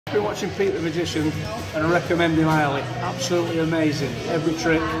Been watching Pete the Magician and I recommend him highly. Absolutely amazing. Every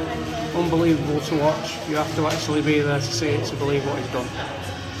trick, unbelievable to watch. You have to actually be there to see it to believe what he's done.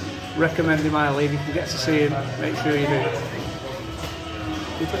 Recommend him highly. If you can get to see him, make sure you do.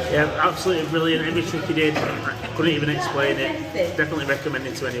 Yeah, absolutely brilliant. Every trick he did, I couldn't even explain it. Definitely recommend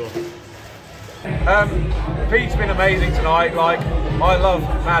it to anyone. Pete's been amazing tonight. Like, I love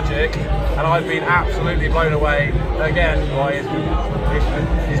magic, and I've been absolutely blown away again by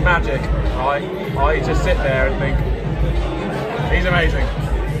his magic. I just sit there and think he's amazing.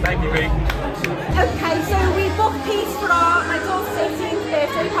 Thank you, Pete. Okay, so we booked Pete for my daughter's 18th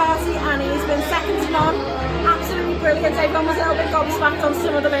birthday party, and he's been second to none. Absolutely brilliant. Everyone was a little bit gobsmacked on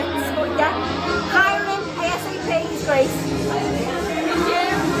some of the bits, but yeah, hire him ASAP. He's great. Thank you.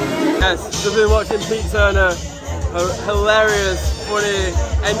 Yes, we've been watching Pete Turner, a hilarious, funny,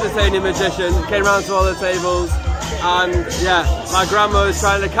 entertaining magician. Came round to all the tables, and yeah, my grandma was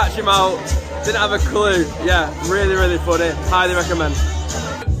trying to catch him out, didn't have a clue. Yeah, really, really funny. Highly recommend.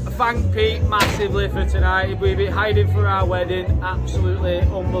 Thank Pete massively for tonight. We've been hiding for our wedding, absolutely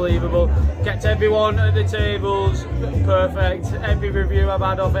unbelievable. Kept everyone at the tables perfect. Every review I've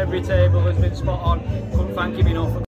had off every table has been spot on. Couldn't thank him enough.